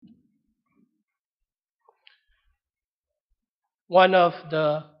one of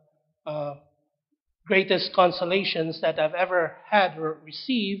the uh, greatest consolations that I've ever had or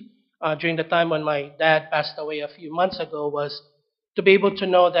received during the time when my dad passed away a few months ago was to be able to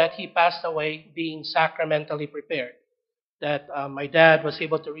know that he passed away being sacramentally prepared. That my dad was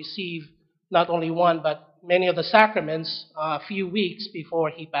able to receive not only one but many of the sacraments a few weeks before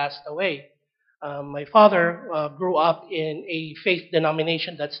he passed away. My father grew up in a faith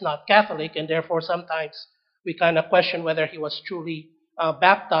denomination that's not Catholic, and therefore sometimes we kind of question whether he was truly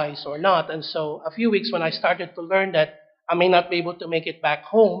baptized or not. And so, a few weeks when I started to learn that I may not be able to make it back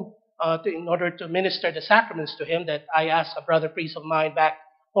home in order to minister the sacraments to him, that I asked a brother priest of mine back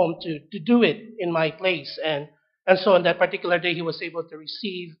home to do it in my place. And so, on that particular day, he was able to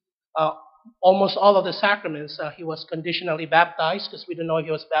receive uh, almost all of the sacraments. He was conditionally baptized because we don't know if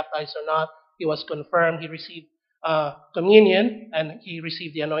he was baptized or not. He was confirmed. He received communion and he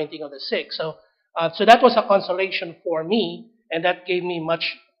received the anointing of the sick. So that was a consolation for me, and that gave me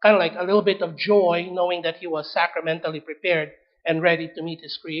much kind of like a little bit of joy knowing that he was sacramentally prepared and ready to meet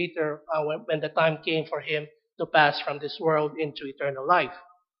his Creator when the time came for him to pass from this world into eternal life.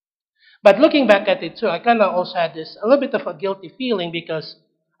 But looking back at it too, I kind of also had this a little bit of a guilty feeling because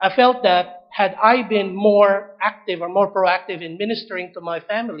I felt that had I been more active or more proactive in ministering to my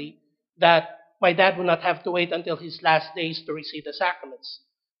family, that my dad would not have to wait until his last days to receive the sacraments.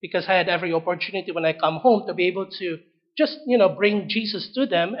 Because I had every opportunity when I come home to be able to just, bring Jesus to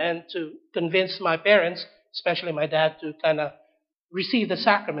them and to convince my parents, especially my dad, to kind of receive the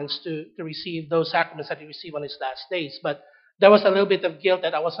sacraments, to receive those sacraments that he received on his last days. But there was a little bit of guilt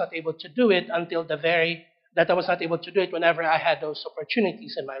that I was not able to do it that I was not able to do it whenever I had those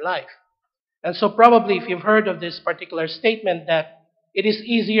opportunities in my life. And so probably if you've heard of this particular statement that it is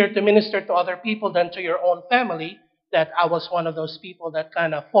easier to minister to other people than to your own family, that I was one of those people that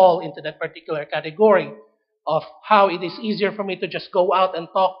kind of fall into that particular category of how it is easier for me to just go out and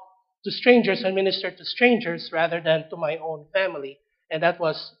talk to strangers and minister to strangers rather than to my own family. And that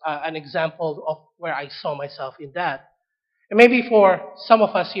was an example of where I saw myself in that. And maybe for some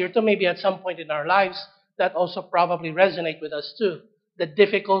of us here too, maybe at some point in our lives, that also probably resonate with us too. The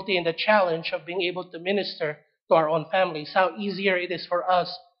difficulty and the challenge of being able to minister to our own families, how easier it is for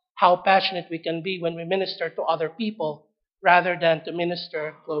us, how passionate we can be when we minister to other people rather than to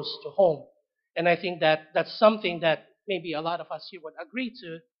minister close to home. And I think that that's something that maybe a lot of us here would agree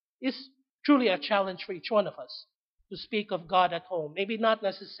to is truly a challenge for each one of us to speak of God at home. Maybe not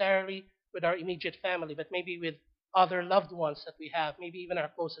necessarily with our immediate family, but maybe with other loved ones that we have, maybe even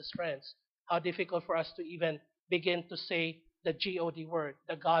our closest friends. How difficult for us to even begin to say the God word,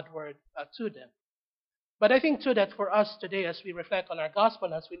 the God word to them. But I think too that for us today, as we reflect on our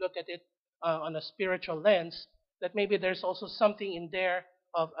gospel, as we look at it on a spiritual lens, that maybe there's also something in there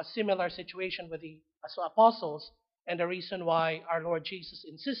of a similar situation with the apostles, and the reason why our Lord Jesus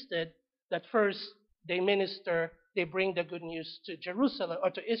insisted that first they bring the good news to Jerusalem or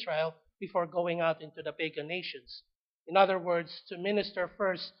to Israel before going out into the pagan nations. In other words, to minister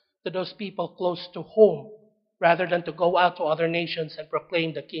first to those people close to home rather than to go out to other nations and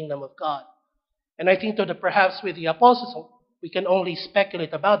proclaim the kingdom of God. And I think that perhaps with the apostles, we can only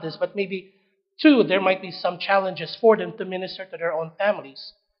speculate about this, but maybe too, there might be some challenges for them to minister to their own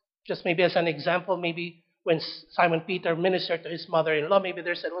families. Just maybe as an example, maybe when Simon Peter ministered to his mother-in-law, maybe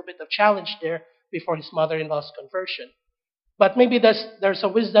there's a little bit of challenge there before his mother-in-law's conversion. But maybe there's a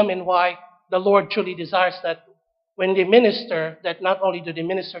wisdom in why the Lord truly desires that when they minister, that not only do they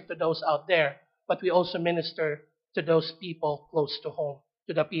minister to those out there, but we also minister to those people close to home,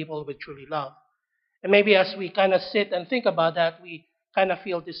 to the people we truly love. And maybe as we kind of sit and think about that, we kind of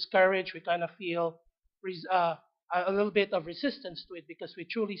feel discouraged. We kind of feel uh, a little bit of resistance to it because we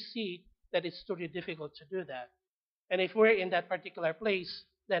truly see that it's truly difficult to do that. And if we're in that particular place,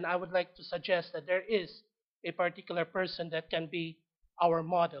 then I would like to suggest that there is a particular person that can be our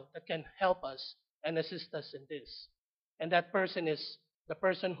model, that can help us and assist us in this. And that person is the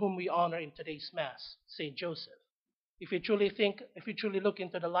person whom we honor in today's Mass, Saint Joseph. If you truly look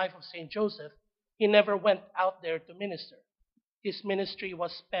into the life of Saint Joseph, he never went out there to minister. His ministry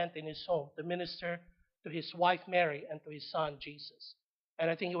was spent in his home to minister to his wife Mary and to his son Jesus. And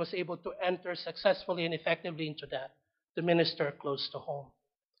I think he was able to enter successfully and effectively into that, to minister close to home.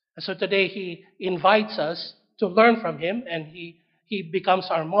 And so today he invites us to learn from him, and he becomes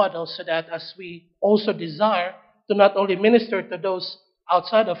our model so that as we also desire to not only minister to those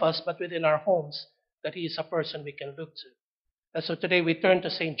outside of us, but within our homes, that he is a person we can look to. And so today we turn to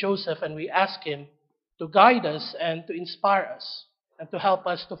St. Joseph and we ask him to guide us and to inspire us and to help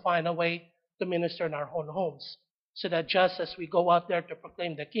us to find a way to minister in our own homes, so that just as we go out there to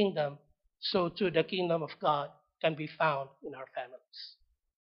proclaim the kingdom, so too the kingdom of God can be found in our families.